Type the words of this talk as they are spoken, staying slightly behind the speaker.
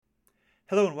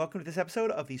Hello and welcome to this episode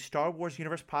of the Star Wars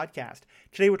Universe Podcast.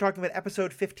 Today we're talking about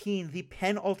episode 15, the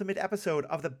penultimate episode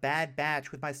of The Bad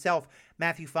Batch, with myself,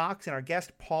 Matthew Fox, and our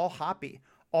guest, Paul Hoppy.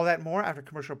 All that and more after a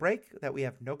commercial break that we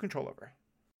have no control over.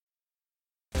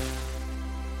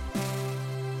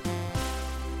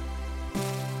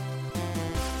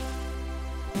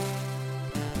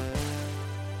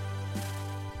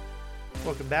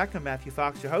 Welcome back. I'm Matthew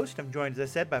Fox, your host. I'm joined, as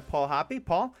I said, by Paul Hoppy.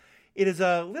 Paul, it is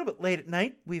a little bit late at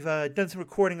night. We've done some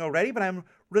recording already, but I'm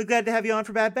really glad to have you on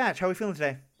for Bad Batch. How are we feeling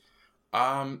today?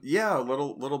 Yeah, a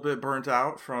little bit burnt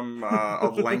out from a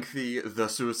lengthy The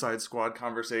Suicide Squad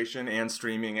conversation and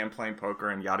streaming and playing poker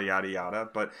and yada yada yada.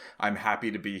 But I'm happy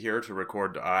to be here to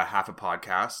record half a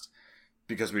podcast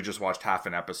because we just watched half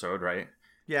an episode, right?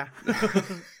 Yeah,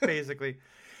 basically.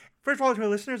 First of all, to our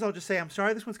listeners, I'll just say I'm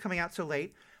sorry this one's coming out so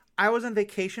late. I was on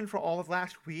vacation for all of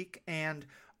last week and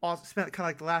also spent kind of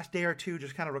like the last day or two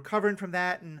just kind of recovering from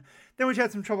that, and then we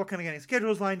had some trouble kind of getting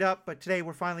schedules lined up, but today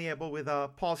we're finally able, with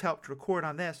Paul's help, to record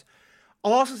on this.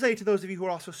 I'll also say to those of you who are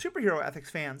also superhero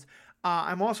ethics fans,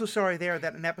 I'm also sorry there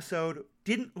that an episode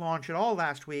didn't launch at all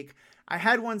last week. I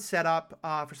had one set up.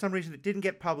 For some reason it didn't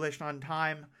get published on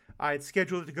time. I had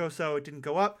scheduled it to go, so it didn't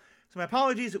go up. So my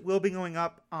apologies. It will be going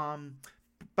up.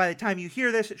 By the time you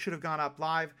hear this, it should have gone up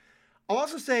live. I'll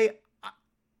also say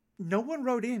no one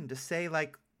wrote in to say,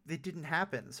 like, it didn't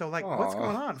happen. So, like, what's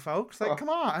going on, folks? Like, come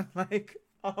on. Like,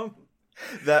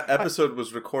 That episode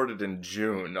was recorded in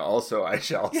June, also, I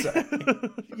shall say.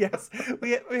 Yes.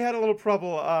 We had a little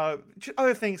trouble.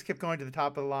 Other things kept going to the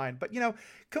top of the line. But,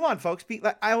 come on, folks.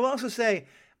 I will also say,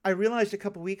 I realized a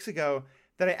couple weeks ago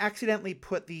that I accidentally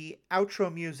put the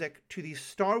outro music to the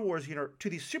Star Wars, to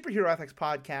the Superhero Ethics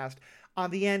podcast on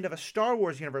the end of a Star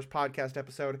Wars Universe podcast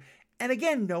episode. And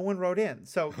again, no one wrote in.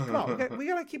 So, come on, we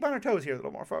got to keep on our toes here a little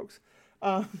more, folks.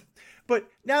 But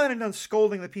now that I'm done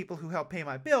scolding the people who help pay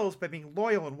my bills by being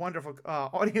loyal and wonderful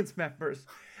audience members,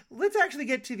 let's actually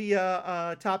get to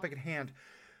the topic at hand.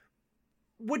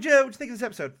 What'd you think of this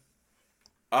episode?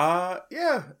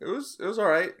 Yeah, it was all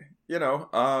right.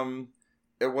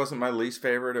 It wasn't my least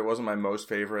favorite. It wasn't my most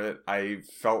favorite. I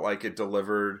felt like it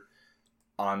delivered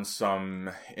on some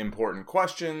important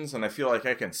questions, and I feel like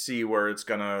I can see where it's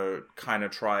gonna kind of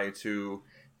try to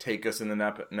take us in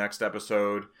the next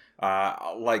episode.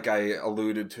 Like I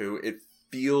alluded to, it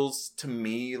feels to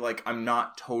me like I'm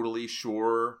not totally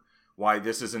sure why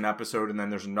this is an episode and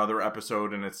then there's another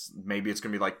episode, and maybe it's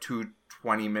gonna be like two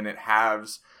 20-minute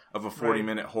halves of a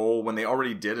 40-minute whole when they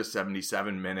already did a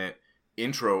 77-minute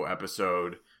intro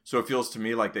episode. So it feels to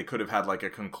me like they could have had like a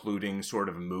concluding sort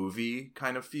of movie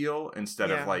kind of feel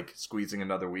instead of like squeezing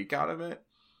another week out of it.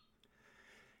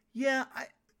 Yeah,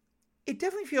 it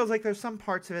definitely feels like there's some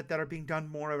parts of it that are being done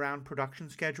more around production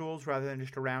schedules rather than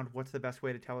just around what's the best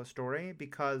way to tell a story,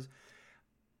 because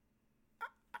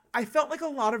I felt like a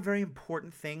lot of very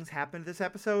important things happened this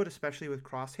episode, especially with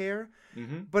Crosshair.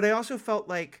 Mm-hmm. But I also felt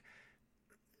like,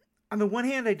 on the one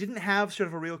hand, I didn't have sort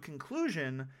of a real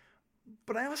conclusion,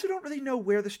 but I also don't really know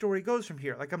where the story goes from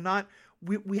here. Like,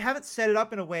 we haven't set it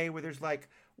up in a way where there's like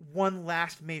one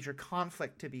last major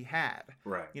conflict to be had.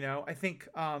 Right. I think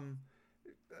on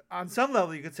some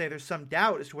level you could say there's some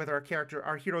doubt as to whether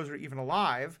our heroes are even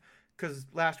alive, because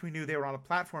last we knew they were on a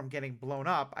platform getting blown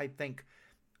up. I think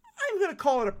I'm going to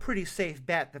call it a pretty safe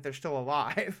bet that they're still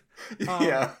alive.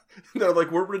 Yeah. They're like,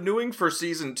 we're renewing for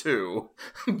season 2,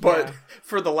 but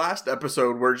for the last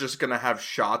episode, we're just going to have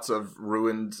shots of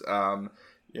ruined,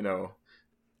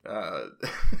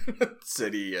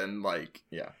 city and I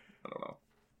don't know.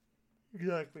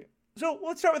 Exactly. So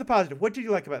let's start with the positive. What did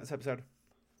you like about this episode?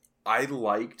 I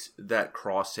liked that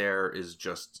Crosshair is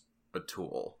just a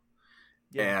tool.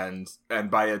 Yeah. And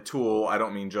by a tool, I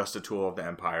don't mean just a tool of the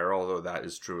Empire, although that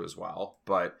is true as well.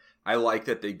 But I like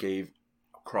that they gave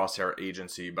Crosshair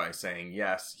agency by saying,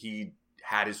 yes, he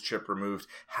had his chip removed.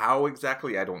 How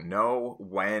exactly, I don't know.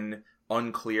 When,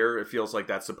 unclear. It feels like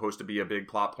that's supposed to be a big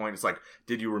plot point. It's like,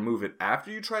 did you remove it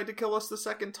after you tried to kill us the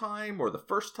second time, or the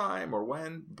first time, or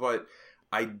when? But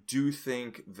I do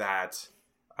think that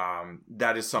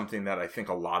that is something that I think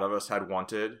a lot of us had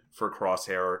wanted for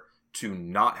Crosshair to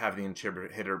not have the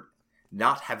inhibitor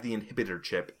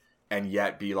chip, and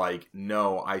yet be like,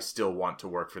 no, I still want to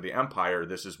work for the Empire.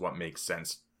 This is what makes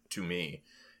sense to me.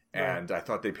 Right. And I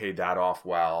thought they paid that off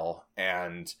well.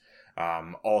 And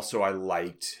also I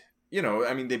liked,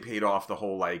 they paid off the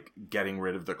whole, like, getting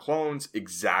rid of the clones.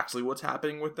 Exactly what's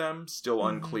happening with them, still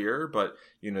unclear, but,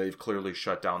 they've clearly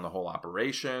shut down the whole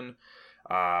operation.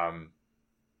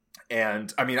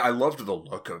 And I loved the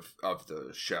look of the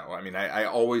show. I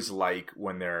always like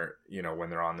when they're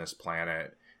on this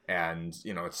planet and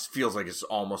it feels like it's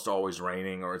almost always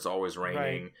raining or it's always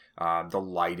raining. The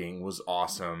lighting was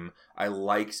awesome. I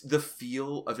liked the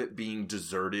feel of it being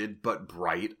deserted but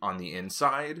bright on the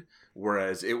inside,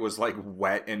 whereas it was like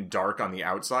wet and dark on the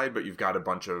outside, but you've got a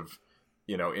bunch of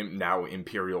now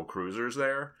Imperial cruisers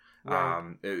there.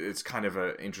 Right. It's kind of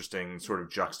an interesting sort of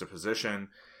juxtaposition,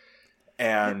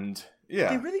 and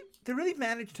yeah, they really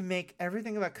managed to make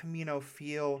everything about Camino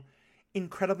feel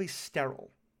incredibly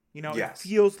sterile. Yes. It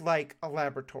feels like a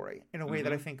laboratory in a way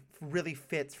that I think really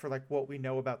fits for like what we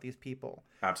know about these people.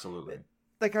 Absolutely.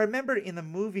 Like I remember in the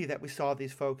movie that we saw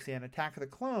these folks in, Attack of the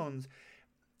Clones,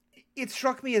 it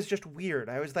struck me as just weird.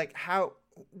 I was like,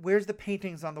 where's the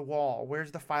paintings on the wall?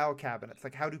 Where's the file cabinets?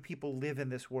 Like, how do people live in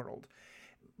this world?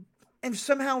 And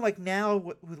somehow, like now,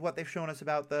 with what they've shown us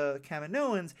about the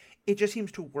Kaminoans, it just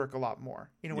seems to work a lot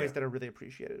more in ways that are really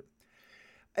appreciated.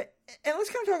 And let's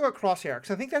kind of talk about Crosshair, because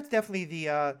I think that's definitely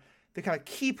the kind of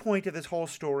key point of this whole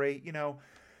story.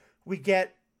 We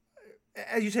get,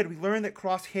 as you said, we learn that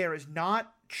Crosshair is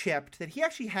not chipped, that he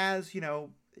actually has,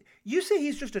 you say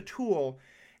he's just a tool.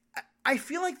 I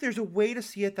feel like there's a way to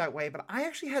see it that way, but I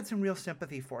actually had some real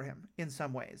sympathy for him in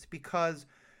some ways, because,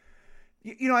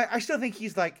 I still think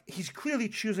he's clearly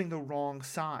choosing the wrong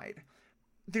side.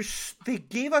 They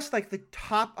gave us like the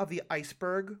top of the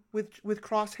iceberg with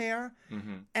Crosshair,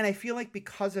 and I feel like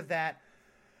because of that,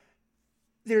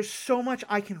 there's so much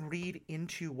I can read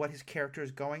into what his character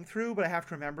is going through, but I have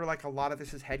to remember like a lot of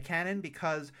this is headcanon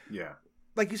because,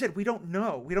 like you said, we don't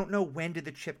know when did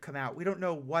the chip come out. We don't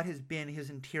know what has been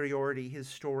his interiority, his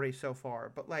story so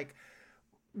far, but like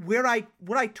what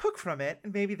I took from it,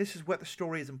 and maybe this is what the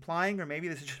story is implying, or maybe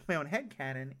this is just my own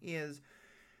headcanon, is,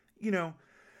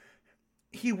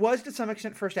 he was to some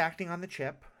extent first acting on the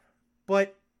chip,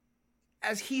 but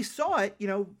as he saw it,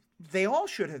 they all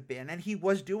should have been, and he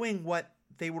was doing what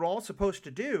they were all supposed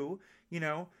to do,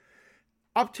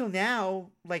 up till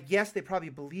now. Like, yes, they probably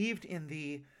believed in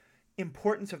the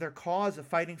importance of their cause of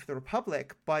fighting for the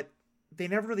Republic, but they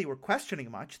never really were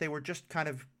questioning much. They were just kind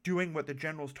of doing what the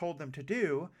generals told them to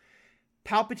do.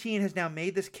 Palpatine has now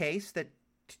made this case that,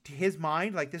 to his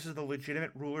mind, like, this is the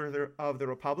legitimate ruler of the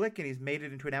Republic, and he's made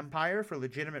it into an empire for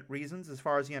legitimate reasons as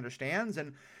far as he understands,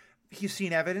 and he's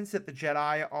seen evidence that the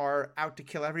Jedi are out to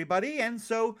kill everybody, and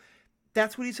so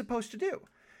that's what he's supposed to do.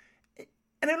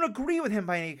 And I don't agree with him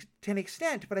to an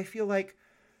extent, but I feel like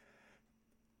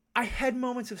I had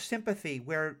moments of sympathy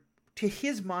where, to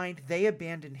his mind, they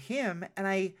abandoned him, and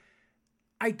I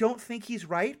don't think he's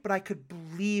right, but I could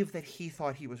believe that he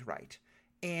thought he was right.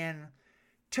 And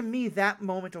to me, that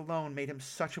moment alone made him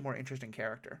such a more interesting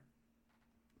character.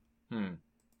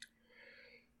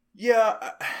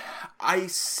 Yeah, I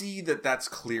see that that's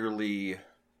clearly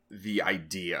the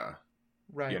idea.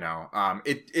 Right.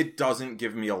 It doesn't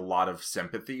give me a lot of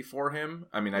sympathy for him.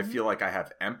 I mean, I feel like I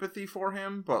have empathy for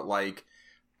him, but like,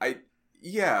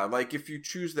 if you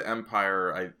choose the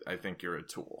Empire, I think you're a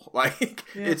tool. Like,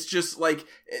 it's just like,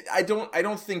 I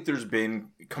don't think there's been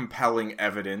compelling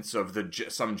evidence of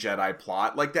some Jedi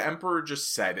plot. Like, the Emperor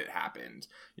just said it happened,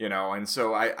 and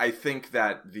so I think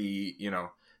that the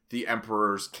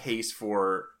Emperor's case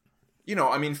for,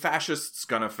 fascists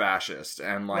gonna fascist,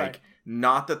 and like,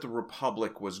 not that the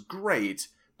Republic was great,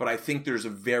 but I think there's a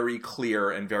very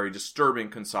clear and very disturbing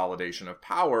consolidation of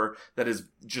power that is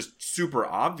just super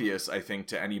obvious, I think,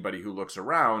 to anybody who looks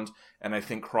around. And I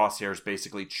think Crosshair's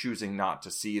basically choosing not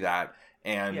to see that.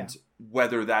 And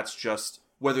whether that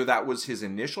was his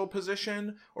initial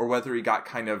position, or whether he got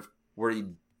kind of where he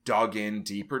dug in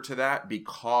deeper to that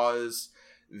because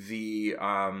they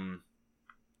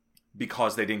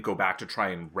didn't go back to try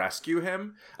and rescue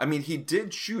him. I mean, he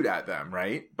did shoot at them,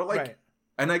 right? But like,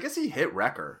 and I guess he hit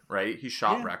Wrecker, right? He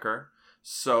shot Wrecker.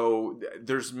 So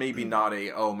there's maybe not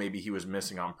maybe he was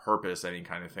missing on purpose, any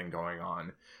kind of thing going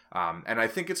on. And I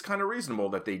think it's kind of reasonable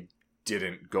that they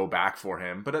didn't go back for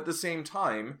him. But at the same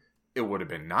time, it would have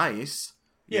been nice,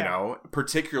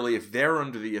 particularly if they're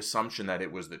under the assumption that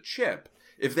it was the chip.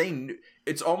 If they knew,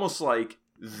 it's almost like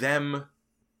them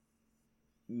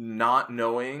not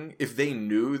knowing. If they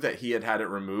knew that he had it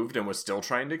removed and was still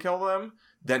trying to kill them,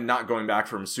 then not going back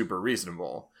for him is super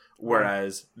reasonable.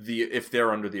 Whereas if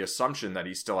they're under the assumption that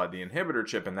he still had the inhibitor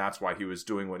chip and that's why he was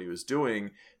doing what he was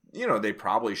doing, they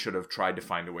probably should have tried to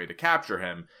find a way to capture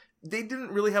him. They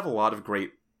didn't really have a lot of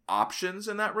great options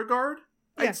in that regard,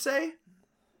 I'd say.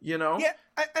 Yeah,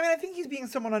 I mean, I think he's being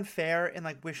somewhat unfair in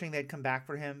like wishing they'd come back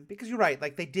for him, because you're right.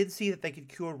 Like, they did see that they could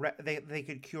cure they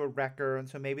could cure Wrecker, and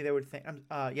so maybe they would think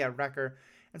Wrecker,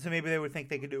 and so maybe they would think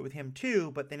they could do it with him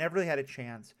too, but they never really had a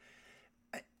chance.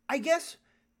 I guess,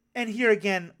 and here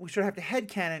again, we sort of have to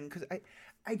headcanon, because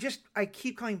I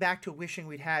keep coming back to wishing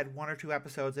we'd had 1 or 2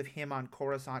 episodes of him on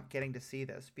Coruscant getting to see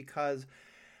this, because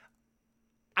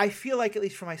I feel like, at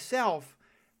least for myself,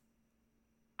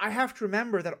 I have to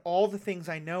remember that all the things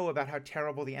I know about how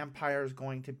terrible the Empire is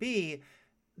going to be,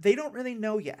 they don't really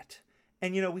know yet.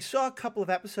 And, we saw a couple of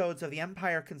episodes of the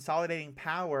Empire consolidating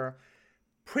power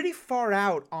pretty far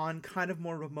out on kind of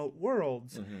more remote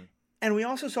worlds. Mm-hmm. And we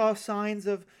also saw signs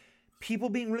of people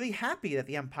being really happy that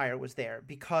the Empire was there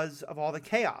because of all the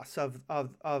chaos of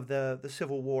the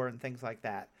Civil War and things like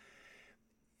that.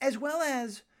 As well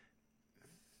as,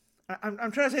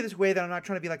 I'm trying to say this way that I'm not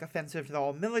trying to be like offensive to the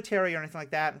all military or anything like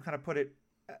that and kind of put it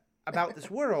about this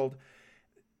world.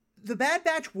 The Bad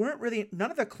Batch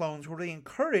none of the clones were really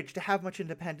encouraged to have much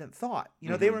independent thought.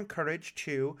 Mm-hmm. They were encouraged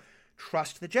to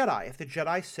trust the Jedi. If the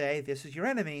Jedi say, this is your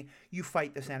enemy, you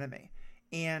fight this enemy.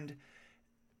 And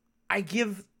I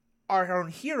give our own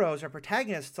heroes, our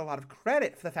protagonists, a lot of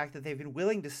credit for the fact that they've been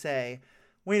willing to say,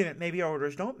 wait a minute, maybe our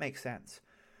orders don't make sense.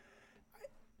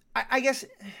 I guess,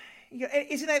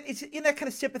 it's in that kind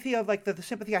of sympathy of like the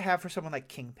sympathy I have for someone like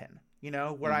Kingpin, where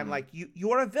mm-hmm. I'm like,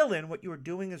 you are a villain, what you are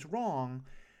doing is wrong,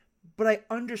 but I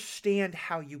understand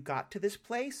how you got to this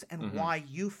place and mm-hmm. why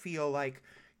you feel like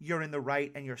you're in the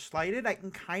right and you're slighted. I can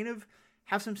kind of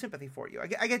have some sympathy for you.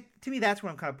 I get, to me, that's what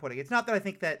I'm kind of putting. It's not that I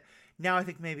think that now I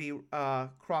think maybe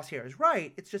Crosshair is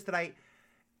right. It's just that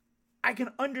I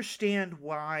can understand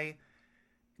why,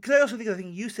 because I also think the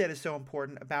thing you said is so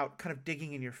important about kind of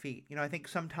digging in your feet. I think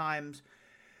sometimes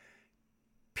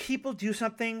people do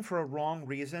something for a wrong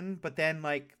reason, but then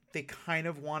like they kind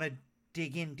of want to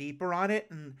dig in deeper on it,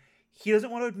 and he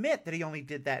doesn't want to admit that he only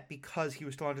did that because he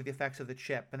was still under the effects of the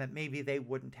chip and that maybe they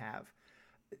wouldn't have.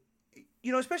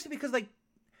 Especially because, like,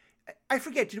 I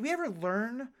forget, did we ever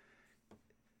learn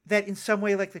that in some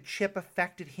way, like, the chip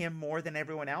affected him more than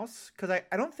everyone else? Because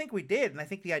I don't think we did, and I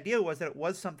think the idea was that it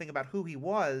was something about who he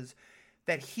was,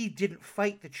 that he didn't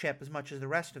fight the chip as much as the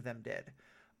rest of them did.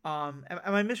 Am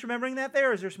I misremembering that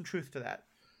there, or is there some truth to that?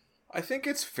 I think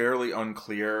it's fairly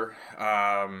unclear.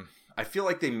 I feel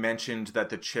like they mentioned that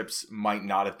the chips might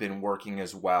not have been working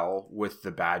as well with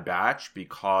the Bad Batch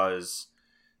because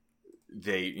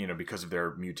because of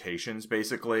their mutations,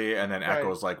 basically. And then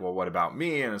Echo's like, well, what about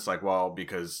me? And it's like, well,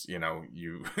 because,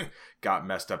 you got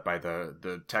messed up by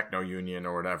the Techno Union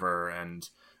or whatever. And,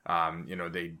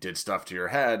 they did stuff to your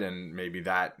head and maybe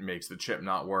that makes the chip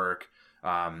not work.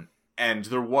 And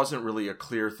there wasn't really a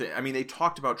clear thing. I mean, they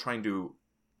talked about trying to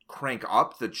crank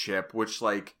up the chip, which,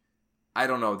 like, I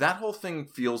don't know. That whole thing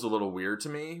feels a little weird to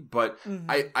me, but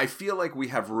mm-hmm. I feel like we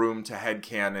have room to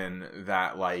headcanon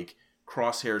that, like,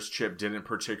 Crosshair's chip didn't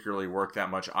particularly work that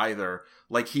much either.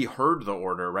 Like, he heard the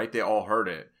order, right? They all heard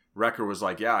it. Wrecker was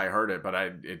like, yeah, I heard it, but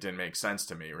it didn't make sense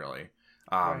to me, really.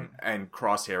 Right. And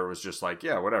Crosshair was just like,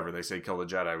 yeah, whatever. They say kill the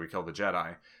Jedi, we kill the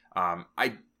Jedi.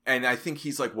 And I think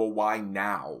he's like, well, why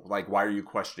now? Like, why are you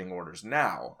questioning orders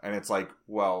now? And it's like,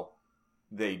 well,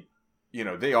 they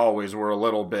always were a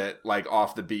little bit like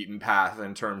off the beaten path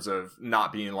in terms of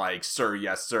not being like, sir,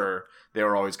 yes, sir. They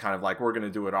were always kind of like, we're going to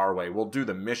do it our way. We'll do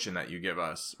the mission that you give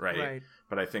us. Right.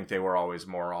 But I think they were always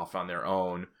more off on their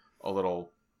own, a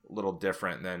little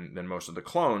different than most of the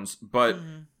clones. But,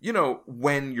 mm-hmm.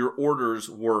 When your orders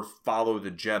were follow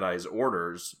the Jedi's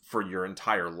orders for your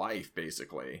entire life,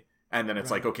 basically. And then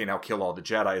it's like, okay, now kill all the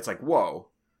Jedi. It's like, whoa,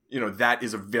 that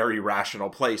is a very rational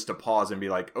place to pause and be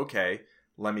like, okay,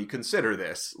 let me consider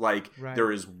this. Like,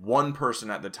 there is one person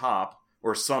at the top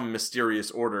or some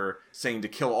mysterious order saying to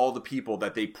kill all the people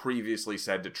that they previously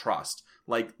said to trust.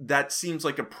 Like, that seems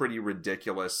like a pretty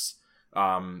ridiculous,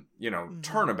 mm-hmm.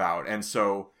 turnabout. And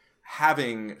so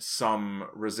having some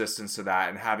resistance to that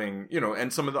and having,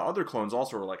 and some of the other clones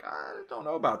also were like, I don't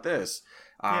know about this.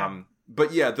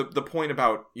 But yeah, the point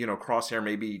about, Crosshair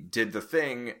maybe did the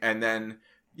thing and then,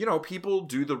 people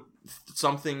do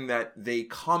something that they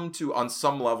come to on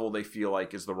some level they feel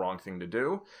like is the wrong thing to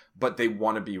do, but they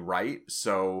want to be right.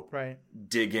 So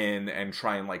dig in and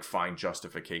try and like find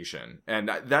justification. And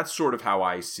that's sort of how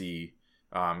I see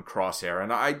Crosshair.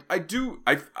 And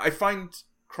I find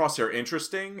Crosshair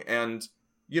interesting and,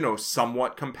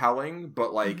 somewhat compelling,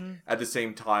 but like mm-hmm. at the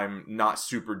same time, not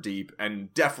super deep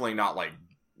and definitely not like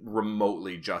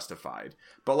remotely justified.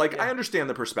 But like I understand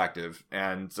the perspective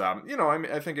and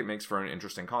I think it makes for an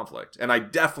interesting conflict, and I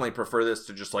definitely prefer this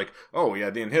to just like, oh yeah,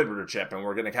 the inhibitor chip and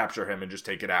we're gonna capture him and just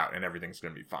take it out and everything's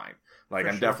gonna be fine. Like,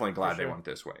 I'm definitely glad they went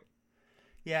this way.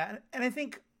 And I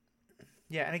think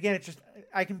and again, it's just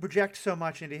I can project so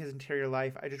much into his interior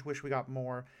life. I just wish we got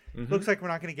more. Mm-hmm. Looks like we're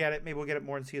not gonna get it. Maybe we'll get it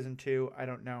more in season 2. I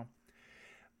don't know.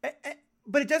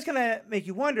 But it does kind of make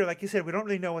you wonder, like you said, we don't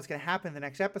really know what's going to happen in the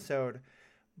next episode.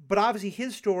 But obviously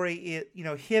his story,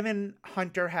 him and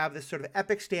Hunter have this sort of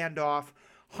epic standoff.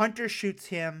 Hunter shoots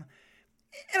him,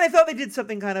 and I thought they did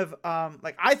something kind of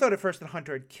I thought at first that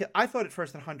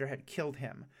Hunter had killed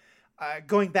him.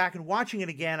 Going back and watching it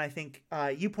again, I think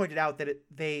you pointed out that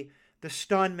the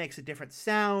stun makes a different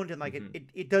sound, and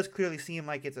it does clearly seem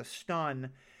like it's a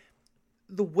stun.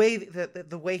 The way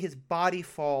the way his body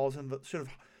falls and the sort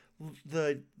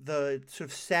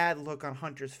of sad look on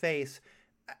Hunter's face,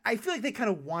 I feel like they kind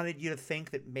of wanted you to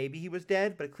think that maybe he was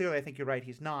dead, but clearly I think you're right,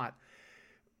 he's not.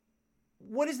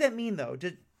 What does that mean, though?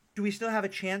 Do we still have a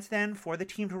chance then for the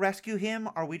team to rescue him?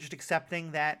 Are we just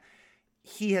accepting that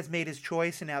he has made his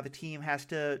choice and now the team has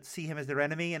to see him as their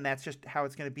enemy, and that's just how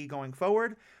it's going to be going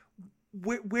forward?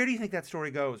 Where do you think that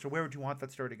story goes, or where would you want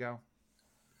that story to go?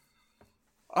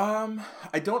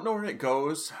 I don't know where it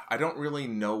goes. I don't really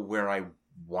know where I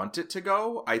want it to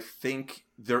go. I think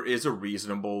there is a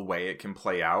reasonable way it can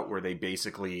play out where they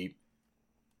basically...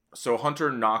 So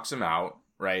Hunter knocks him out,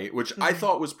 right? Which I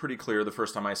thought was pretty clear the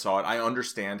first time I saw it. I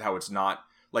understand how it's not...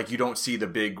 Like, you don't see the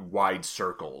big wide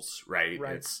circles, right?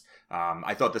 It's...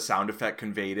 I thought the sound effect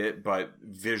conveyed it, but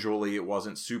visually it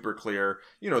wasn't super clear.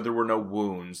 There were no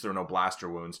wounds. There were no blaster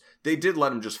wounds. They did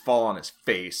let him just fall on his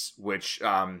face, which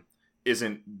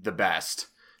isn't the best.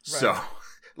 Right. So,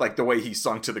 like, the way he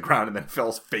sunk to the ground and then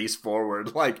fell face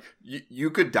forward, like,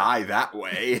 you could die that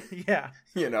way. Yeah.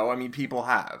 People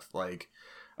have. Like,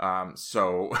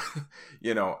 so,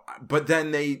 but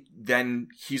then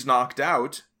he's knocked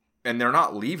out, and they're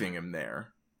not leaving him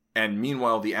there. And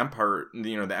meanwhile, the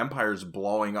Empire's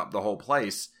blowing up the whole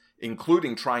place,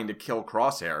 including trying to kill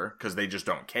Crosshair because they just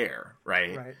don't care,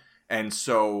 right? Right. And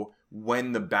so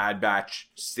when the Bad Batch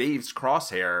saves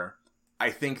Crosshair,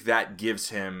 I think that gives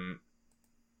him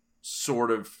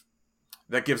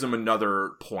another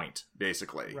point,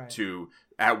 basically, right,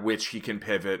 at which he can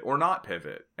pivot or not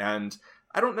pivot. And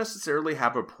I don't necessarily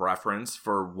have a preference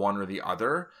for one or the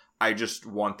other. I just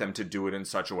want them to do it in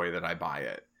such a way that I buy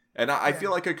it. And I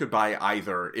feel like I could buy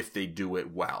either if they do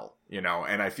it well, and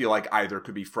I feel like either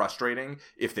could be frustrating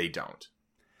if they don't.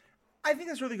 I think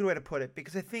that's a really good way to put it,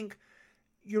 because I think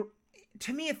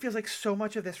to me, it feels like so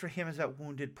much of this for him is that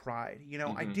wounded pride.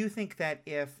 I do think that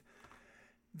if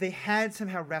they had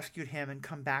somehow rescued him and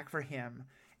come back for him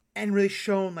and really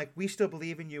shown, like, we still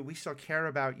believe in you, we still care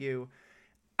about you,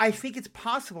 I think it's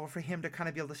possible for him to kind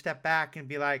of be able to step back and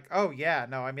be like, oh yeah,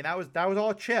 no, that was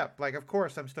all a chip. Like, of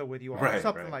course I'm still with you all, or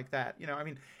something like that.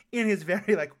 In his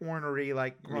very, like, ornery,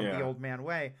 like, grumpy old man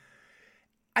way.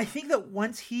 I think that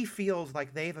once he feels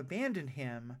like they've abandoned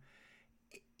him,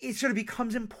 it sort of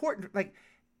becomes important. Like,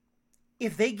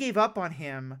 if they gave up on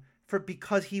him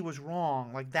because he was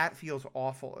wrong, like, that feels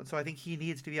awful. And so I think he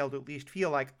needs to be able to at least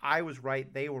feel like, I was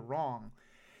right, they were wrong.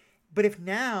 But if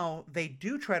now they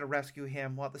do try to rescue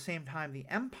him, while at the same time the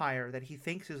Empire that he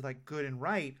thinks is, like, good and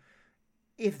right,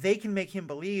 if they can make him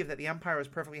believe that the Empire is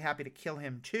perfectly happy to kill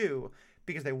him too,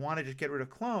 because they want to just get rid of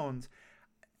clones,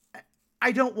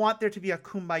 I don't want there to be a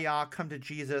kumbaya, come to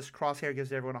Jesus, Crosshair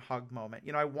gives everyone a hug moment.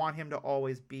 I want him to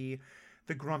always be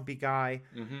the grumpy guy.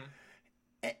 Mm-hmm.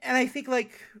 And I think,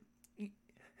 like,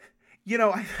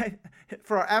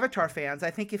 for our Avatar fans,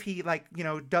 I think if he, like,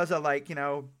 does a, like,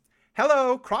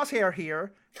 hello, Crosshair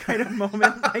here kind of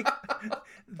moment, like,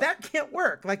 that can't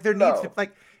work. Like, there needs to,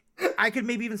 like, I could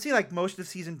maybe even see, like, most of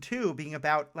season 2 being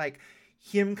about, like,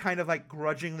 him kind of, like,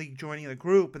 grudgingly joining the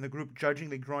group and the group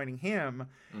judgingly joining him,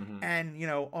 and,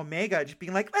 Omega just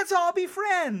being like, let's all be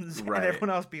friends, and everyone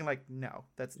else being like, no,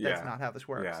 that's not how this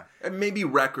works. Yeah. And maybe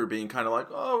Wrecker being kind of like,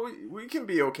 oh, we can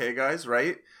be okay, guys,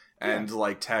 right? And,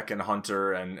 like, Tech and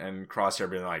Hunter and Crosshair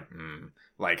being like,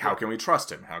 like, how can we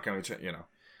trust him? How can we,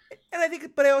 And I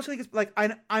think, but I also think it's like,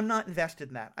 I'm not invested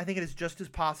in that. I think it is just as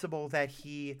possible that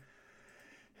he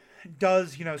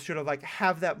does, sort of like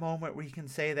have that moment where he can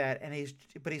say that, and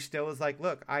but he still is like,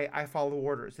 look, I follow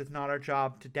orders. It's not our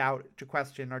job to doubt, to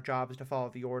question. Our job is to follow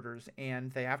the orders,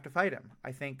 and they have to fight him.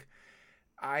 I think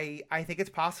it's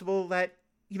possible that,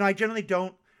 I generally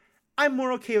don't. I'm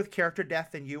more okay with character death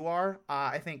than you are.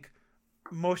 I think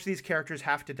most of these characters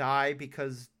have to die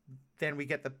because then we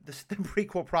get the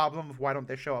prequel problem of why don't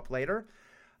they show up later.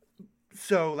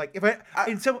 So, like, if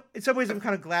in some ways I'm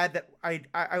kind of glad that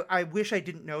I wish I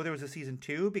didn't know there was a season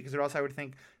 2, because or else I would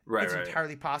think it's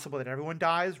entirely possible that everyone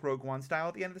dies Rogue One style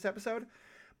at the end of this episode.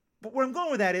 But where I'm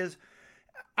going with that is,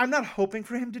 I'm not hoping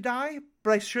for him to die,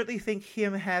 but I certainly think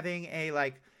him having a,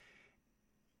 like,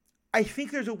 I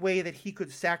think there's a way that he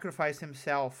could sacrifice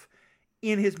himself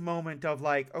in his moment of,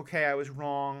 like, okay, I was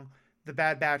wrong. The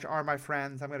Bad Batch are my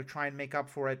friends. I'm going to try and make up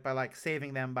for it by, like,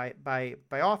 saving them by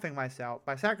offing myself,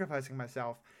 by sacrificing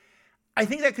myself. I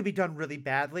think that could be done really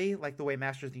badly, like the way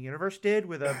Masters of the Universe did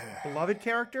with a beloved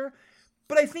character.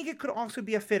 But I think it could also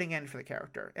be a fitting end for the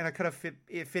character and a kind of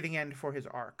fitting end for his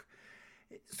arc.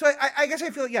 So I guess I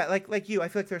feel, yeah, like you, I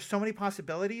feel like there's so many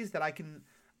possibilities that I can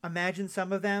imagine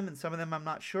some of them, and some of them I'm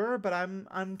not sure, but I'm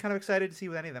kind of excited to see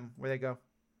with any of them where they go.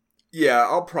 Yeah,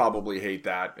 I'll probably hate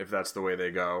that if that's the way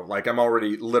they go. Like, I'm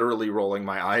already literally rolling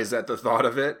my eyes at the thought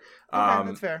of it. Okay,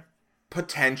 that's fair.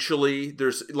 Potentially,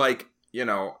 there's, like, you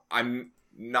know, I'm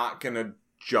not going to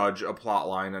judge a plot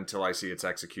line until I see its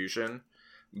execution.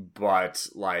 But,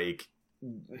 like,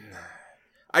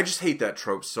 I just hate that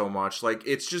trope so much. Like,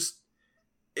 it's just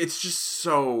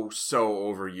so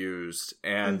overused.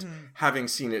 And having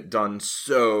seen it done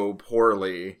so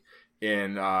poorly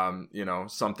in, you know,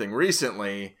 something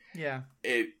recently... Yeah.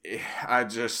 I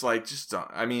just don't.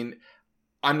 I mean,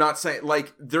 I'm not saying,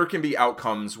 like, there can be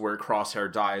outcomes where Crosshair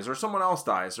dies or someone else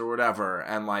dies or whatever,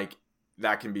 and, like,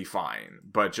 that can be fine.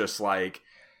 But just, like,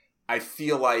 I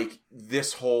feel like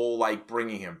this whole, like,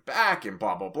 bringing him back and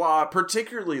blah, blah, blah,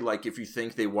 particularly, like, if you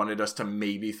think they wanted us to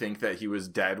maybe think that he was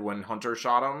dead when Hunter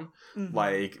shot him,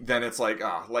 like, then it's like,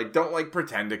 like, don't, like,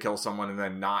 pretend to kill someone and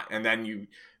then not, and then you...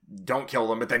 don't kill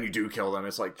them, but then you do kill them.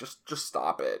 It's like, just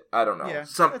stop it. I don't know. Yeah,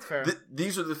 that's fair.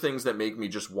 These are the things that make me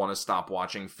just want to stop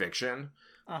watching fiction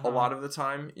a lot of the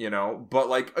time, you know? But,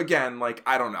 like, again, like,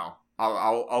 I don't know.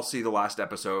 I'll see the last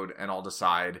episode and I'll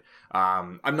decide.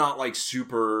 I'm not, like,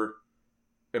 super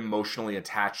emotionally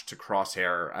attached to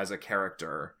Crosshair as a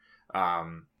character.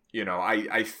 You know,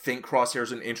 I think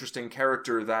Crosshair's an interesting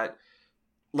character that,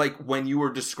 like, when you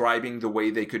were describing the way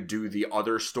they could do the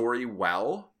other story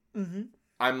well...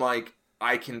 I'm like,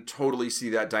 I can totally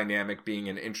see that dynamic being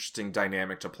an interesting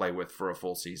dynamic to play with for a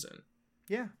full season.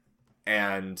 Yeah.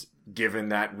 And given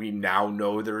that we now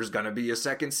know there's going to be a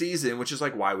second season, which is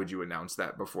like, why would you announce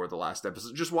that before the last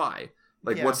episode? Just why?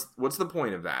 Like, what's the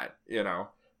point of that? You know?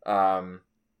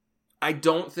 I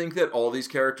don't think that all these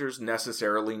characters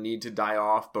necessarily need to die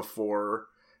off before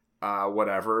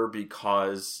whatever,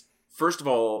 because, first of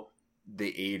all, they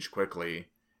age quickly.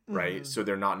 Right? So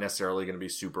they're not necessarily going to be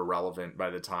super relevant by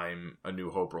the time A New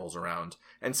Hope rolls around.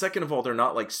 And second of all, they're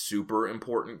not, like, super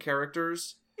important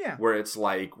characters. Yeah. Where it's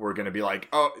like, we're going to be like,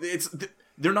 oh,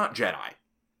 they're not Jedi.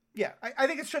 Yeah. I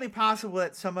think it's certainly possible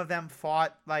that some of them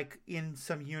fought, like, in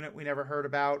some unit we never heard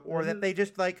about, or that they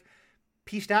just, like,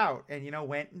 pieced out and, you know,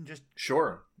 went and just...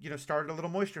 Sure. You know, started a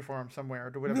little moisture farm somewhere,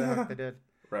 or whatever the heck they did.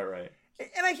 Right.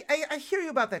 And I hear you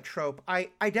about that trope. I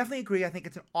definitely agree. I think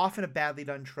it's often a badly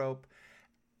done trope.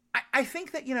 I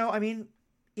think that, you know, I mean,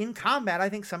 in combat, I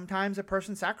think sometimes a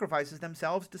person sacrifices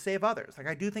themselves to save others. Like,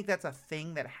 I do think that's a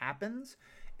thing that happens.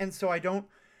 And so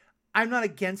I'm not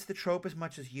against the trope as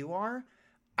much as you are.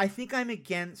 I think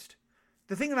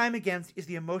the thing that I'm against is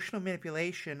the emotional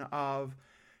manipulation of,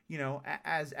 you know,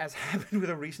 as happened with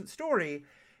a recent story,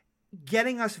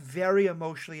 getting us very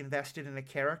emotionally invested in a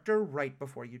character right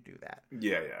before you do that.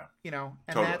 Yeah. You know,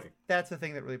 and totally. that's the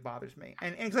thing that really bothers me.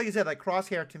 And like you said, like,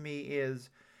 Crosshair to me is...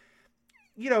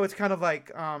 You know, it's kind of like,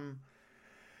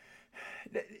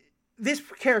 this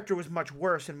character was much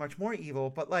worse and much more evil,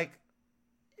 but, like,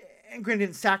 and granted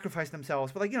didn't sacrifice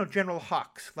themselves, but, like, you know, General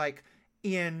Hux, like,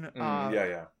 in,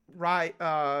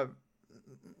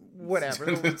 whatever.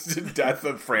 Death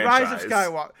of franchise. Rise of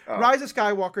Skywalker. Oh. Rise of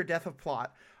Skywalker, Death of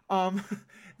Plot.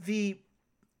 You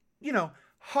know,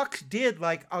 Hux did,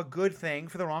 like, a good thing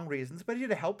for the wrong reasons, but he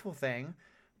did a helpful thing.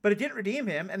 But it didn't redeem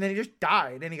him, and then he just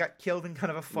died, and he got killed in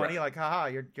kind of a funny, like, haha,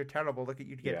 you're terrible, look at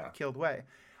you get killed way.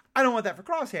 I don't want that for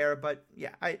Crosshair, but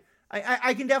yeah, I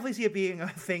can definitely see it being a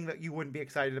thing that you wouldn't be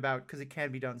excited about, because it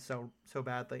can be done so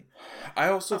badly. I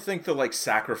also think that, like,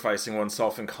 sacrificing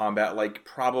oneself in combat, like,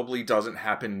 probably doesn't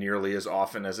happen nearly as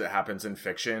often as it happens in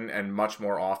fiction, and much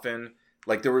more often.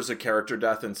 Like, there was a character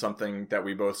death in something that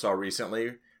we both saw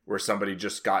recently, where somebody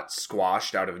just got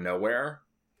squashed out of nowhere.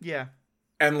 Yeah.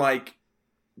 And, like...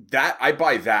 that I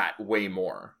buy that way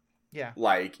more. Yeah.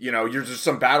 Like, you know, you're just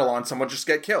some battle on, someone just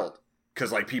get killed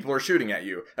because, like, people are shooting at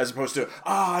you, as opposed to,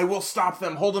 I will stop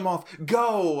them, hold them off,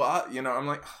 go. You know, I'm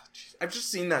like, I've just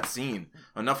seen that scene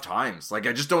enough times. Like,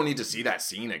 I just don't need to see that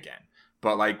scene again.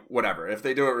 But, like, whatever. If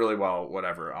they do it really well,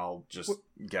 whatever. I'll just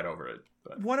get over it.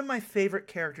 But. One of my favorite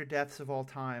character deaths of all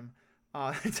time.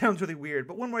 It sounds really weird,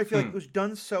 but one where I feel like it was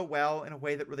done so well in a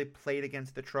way that really played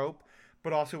against the trope,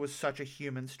 but also was such a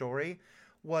human story,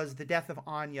 was the death of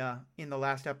Anya in the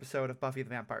last episode of Buffy the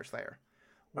Vampire Slayer.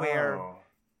 Where,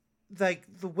 like,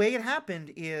 the way it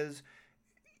happened is...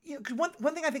 You know, 'cause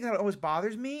one thing I think that always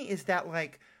bothers me is that,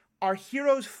 like, our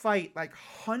heroes fight, like,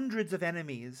 hundreds of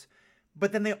enemies,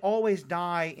 but then they always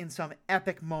die in some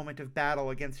epic moment of battle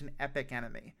against an epic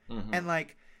enemy. Mm-hmm. And,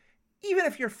 like, even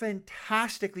if you're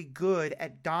fantastically good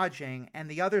at dodging and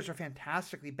the others are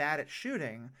fantastically bad at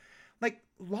shooting, like,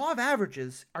 law of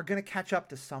averages are going to catch up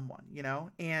to someone, you know?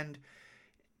 And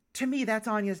to me, that's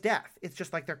Anya's death. It's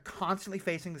just like they're constantly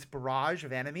facing this barrage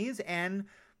of enemies, and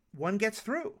one gets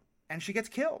through, and she gets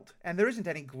killed. And there isn't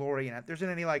any glory in it. There isn't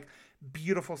any, like,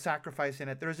 beautiful sacrifice in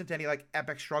it. There isn't any, like,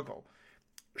 epic struggle.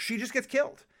 She just gets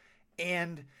killed.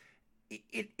 And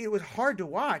it was hard to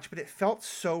watch, but it felt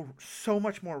so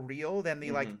much more real than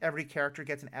the, like, every character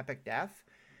gets an epic death.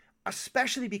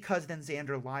 Especially because then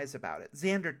Xander lies about it.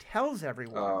 Xander tells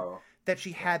everyone that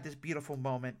she had this beautiful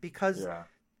moment because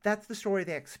that's the story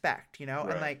they expect, you know?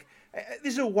 Right. And, like,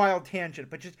 this is a wild tangent,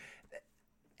 but just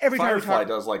every time Firefly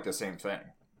does, like, the same thing.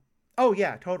 Oh,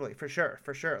 yeah, totally, for sure.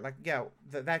 Like, yeah,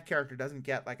 that character doesn't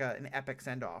get, like, an epic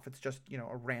send-off. It's just, you know,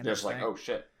 a random just thing. Like, oh,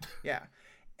 shit. Yeah.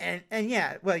 And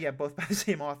yeah, well, yeah, both by the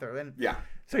same author. And yeah.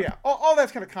 So, yeah, all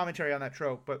that's kind of commentary on that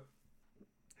trope, but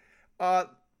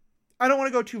I don't want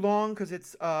to go too long because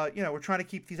it's, you know, we're trying to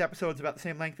keep these episodes about the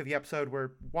same length of the episode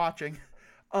we're watching.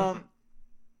 One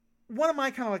of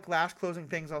my kind of, like, last closing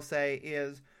things I'll say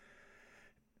is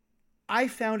I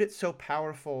found it so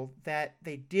powerful that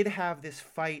they did have this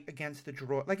fight against the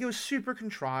droid. Like, it was super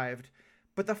contrived,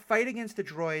 but the fight against the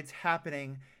droids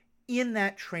happening in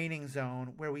that training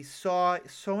zone where we saw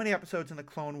so many episodes in the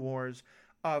Clone Wars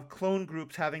of clone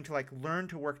groups having to, like, learn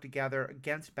to work together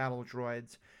against battle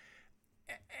droids.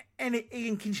 And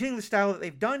in continuing the style that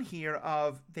they've done here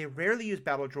of they rarely use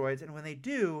battle droids, and when they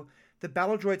do, the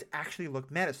battle droids actually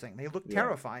look menacing. They look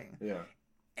terrifying. Yeah.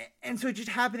 And so just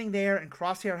happening there, and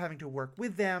Crosshair having to work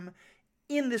with them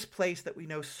in this place that we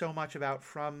know so much about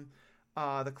from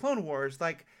the Clone Wars,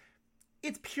 like,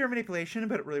 it's pure manipulation,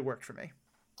 but it really worked for me.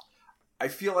 I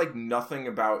feel like nothing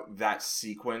about that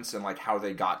sequence and, like, how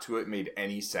they got to it made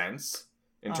any sense.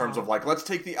 In terms of, like, let's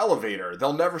take the elevator.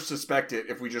 They'll never suspect it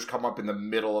if we just come up in the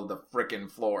middle of the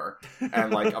frickin' floor.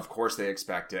 And, like, of course they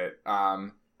expect it.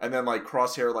 And then, like,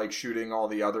 Crosshair, like, shooting all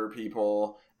the other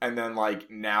people. And then,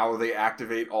 like, now they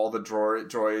activate all the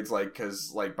droids, like,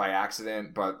 because, like, by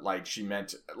accident. But, like, she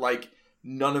meant, like,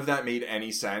 none of that made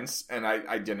any sense. And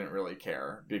I didn't really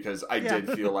care. Because I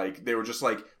did feel like they were just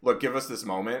like, look, give us this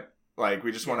moment. Like,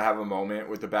 we just want to have a moment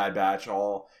with the Bad Batch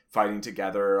all fighting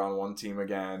together on one team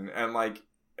again. And, like...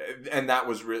 And that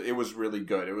was it was really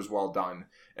good. It was well done.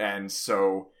 And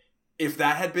so if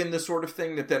that had been the sort of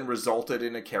thing that then resulted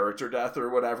in a character death or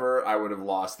whatever, I would have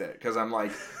lost it. Because I'm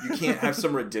like, you can't have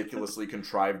some ridiculously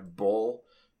contrived bull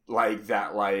like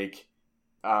that, like...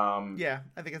 yeah,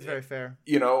 I think it's very fair.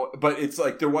 You know, but it's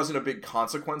like there wasn't a big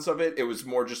consequence of it. It was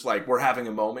more just like, we're having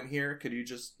a moment here. Could you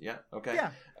just... Yeah, okay.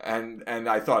 Yeah. And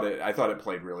I thought it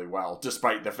played really well,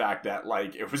 despite the fact that,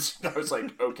 like, I was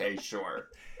like, okay, sure.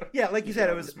 Yeah, like you said,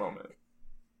 it was this moment.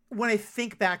 When I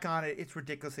think back on it, it's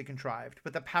ridiculously contrived.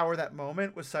 But the power of that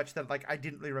moment was such that, like, I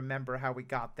didn't really remember how we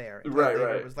got there. Right.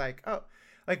 It was like, oh,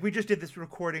 like we just did this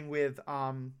recording with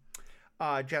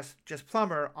Jess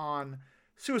Plummer on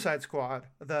Suicide Squad,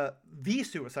 the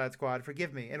Suicide Squad.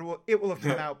 Forgive me, and it will have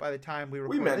come out by the time we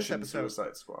record this episode.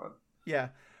 Suicide Squad. Yeah,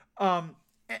 and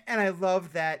I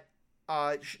love that.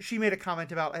 She made a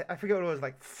comment about, I forget what it was,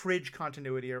 like fridge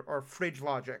continuity or fridge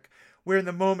logic, where in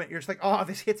the moment you're just like, oh,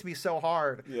 this hits me so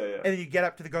hard. Yeah. And then you get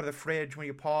up to go to the fridge when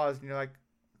you pause and you're like,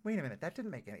 wait a minute, that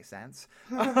didn't make any sense.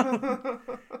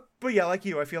 But yeah, like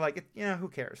you, I feel like, who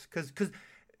cares? Because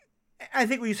I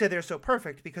think what you said there is so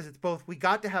perfect, because it's both, we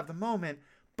got to have the moment,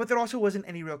 but there also wasn't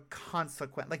any real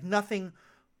consequence. Like, nothing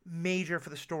major for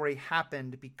the story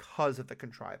happened because of the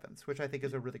contrivance, which I think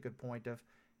is a really good point of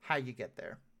how you get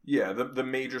there. Yeah, the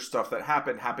major stuff that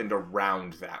happened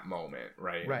around that moment,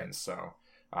 right? Right. And so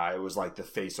it was like the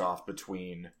face-off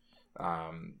between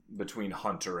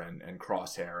Hunter and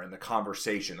Crosshair, and the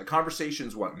conversation. The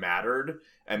conversation's what mattered,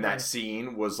 and that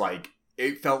scene was like,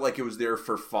 it felt like it was there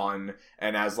for fun,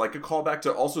 and as like a callback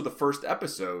to also the first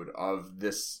episode of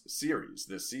this series,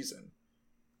 this season.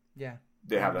 Yeah.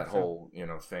 They have that whole,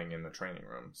 thing in the training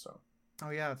room, so. Oh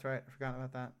yeah, that's right. I forgot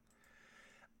about that.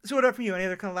 So what up from you? Any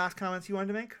other kind of last comments you wanted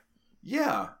to make?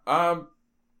 Yeah.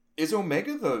 Is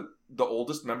Omega the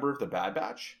oldest member of the Bad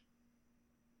Batch?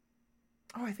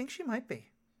 Oh, I think she might be.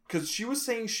 Because she was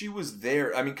saying she was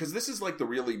there. I mean, because this is like the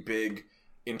really big,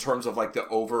 in terms of like the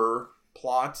over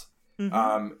plot, in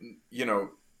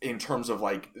terms of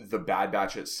like the Bad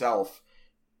Batch itself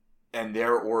and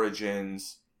their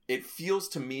origins. It feels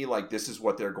to me like this is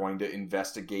what they're going to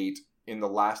investigate in the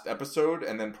last episode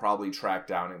and then probably track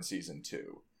down in season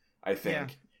 2. I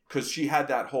think. Because she had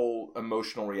that whole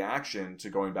emotional reaction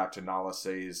to going back to Nala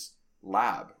Se's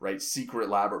lab, right? Secret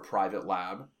lab or private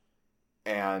lab.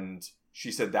 And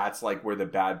she said that's like where the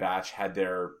Bad Batch had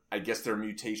their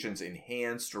mutations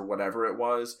enhanced or whatever it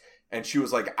was. And she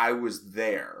was like, I was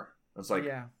there. I was like,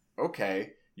 yeah.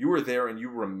 Okay, you were there and you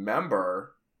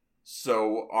remember.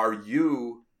 So are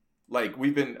you, like,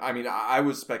 I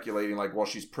was speculating, like, well,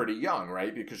 she's pretty young,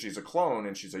 right? Because she's a clone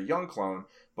and she's a young clone.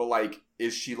 But, like,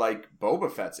 is she, like, Boba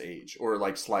Fett's age or,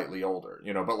 like, slightly older?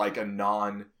 You know, but, like,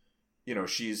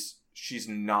 she's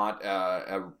not,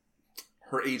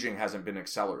 her aging hasn't been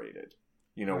accelerated,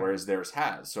 you know, right. Whereas theirs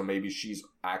has. So maybe she's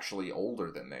actually older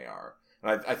than they are.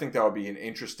 And I think that would be an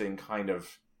interesting kind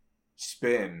of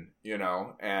spin, you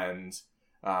know, and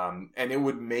it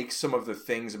would make some of the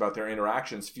things about their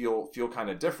interactions feel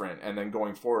kind of different. And then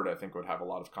going forward, I think would have a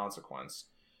lot of consequence.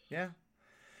 Yeah.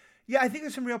 Yeah, I think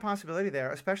there's some real possibility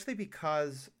there, especially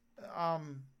because I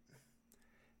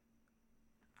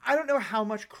don't know how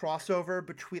much crossover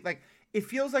between, like, it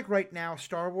feels like right now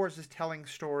Star Wars is telling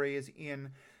stories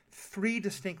in 3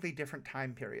 distinctly different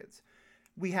time periods.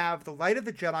 We have the Light of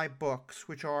the Jedi books,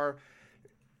 which are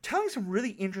telling some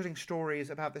really interesting stories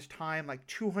about this time, like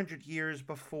 200 years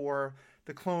before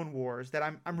the Clone Wars, that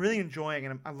I'm really enjoying,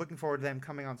 and I'm looking forward to them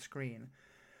coming on screen.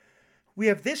 We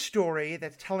have this story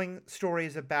that's telling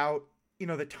stories about, you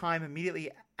know, the time immediately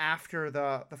after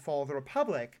the fall of the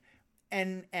Republic,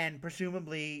 and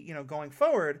presumably, you know, going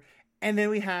forward. And then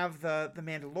we have the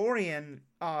Mandalorian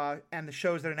and the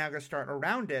shows that are now going to start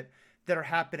around it that are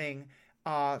happening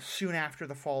soon after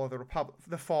the fall of the Republic,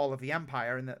 the fall of the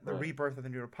Empire, and the right. rebirth of the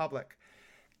New Republic.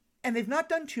 And they've not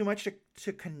done too much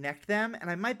to connect them. And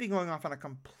I might be going off on a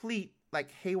complete,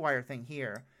 like, haywire thing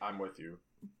here. I'm with you.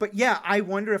 But yeah, I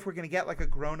wonder if we're going to get, like, a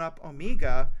grown-up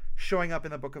Omega showing up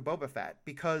in the Book of Boba Fett.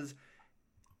 Because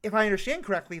if I understand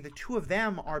correctly, the 2 of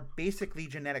them are basically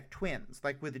genetic twins,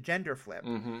 like with the gender flip.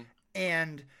 Mm-hmm.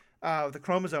 And the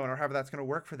chromosome, or however that's going to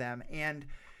work for them. And,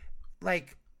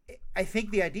 like, I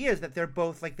think the idea is that they're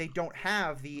both, like, they don't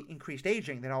have the increased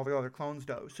aging that all the other clones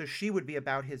do. So she would be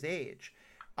about his age.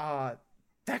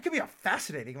 That could be a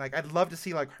fascinating, like, I'd love to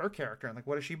see, like, her character and, like,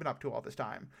 what has she been up to all this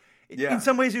time? Yeah. In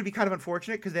some ways it would be kind of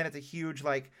unfortunate, because then it's a huge,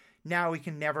 like, now we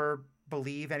can never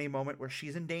believe any moment where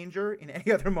she's in danger in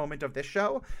any other moment of this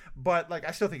show. But, like,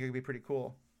 I still think it would be pretty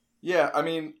cool. Yeah, I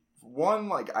mean, one,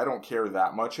 like, I don't care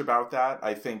that much about that.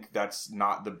 I think that's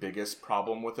not the biggest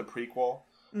problem with the prequel.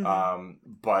 Mm-hmm.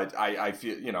 But I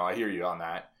feel, you know, I hear you on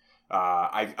that.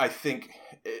 I think,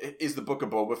 is the Book of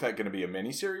Boba Fett going to be a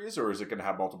miniseries, or is it going to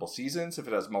have multiple seasons? If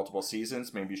it has multiple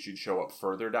seasons, maybe she'd show up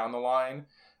further down the line.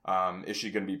 Is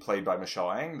she going to be played by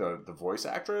Michelle Ang, the voice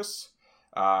actress?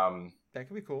 That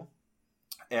could be cool.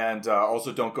 And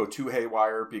also, don't go too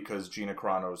haywire, because Gina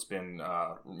Carano's been,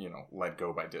 let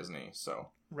go by Disney. So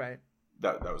right,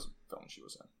 that was a film she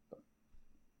was in.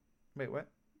 Wait, what?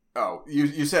 Oh,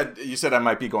 you said I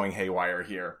might be going haywire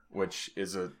here, which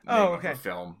is a name of a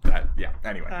film that, yeah.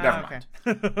 Anyway, never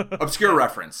mind. Obscure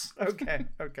reference. Okay.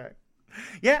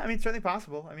 Yeah, I mean, certainly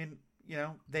possible. I mean, you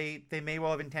know, they may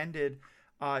well have intended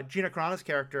Gina Carano's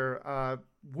character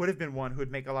would have been one who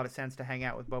would make a lot of sense to hang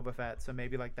out with Boba Fett. So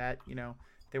maybe like that, you know,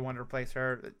 they wanted to replace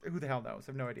her. Who the hell knows?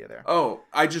 I have no idea there. Oh,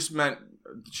 I just meant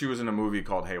she was in a movie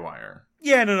called Haywire.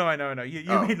 Yeah, no, I know. You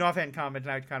made an offhand comment,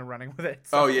 and I was kind of running with it.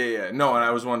 Oh, So. yeah. No, and I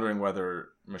was wondering whether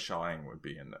Michelle Ang would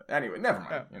be in the... Anyway, never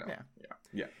mind.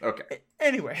 Yeah. Okay.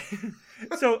 Anyway,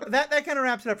 so that kind of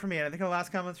wraps it up for me. And I think the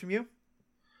last comments from you?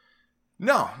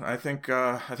 No, I think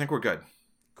we're good.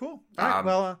 Cool. All right.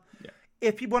 Well,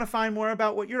 if people want to find more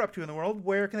about what you're up to in the world,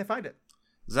 where can they find it?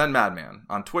 Zen Madman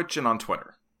on Twitch and on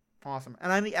Twitter. Awesome.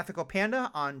 And I'm the Ethical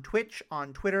Panda on Twitch,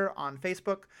 on Twitter, on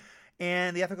Facebook,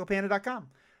 and theethicalpanda.com.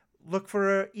 Look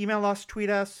for email us,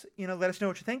 tweet us, let us know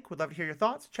what you think. We'd love to hear your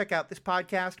thoughts. Check out this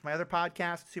podcast, my other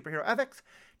podcast, Superhero Ethics.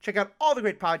 Check out all the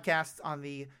great podcasts on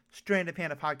the Stranded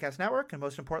Panda Podcast Network. And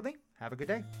most importantly, have a good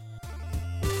day.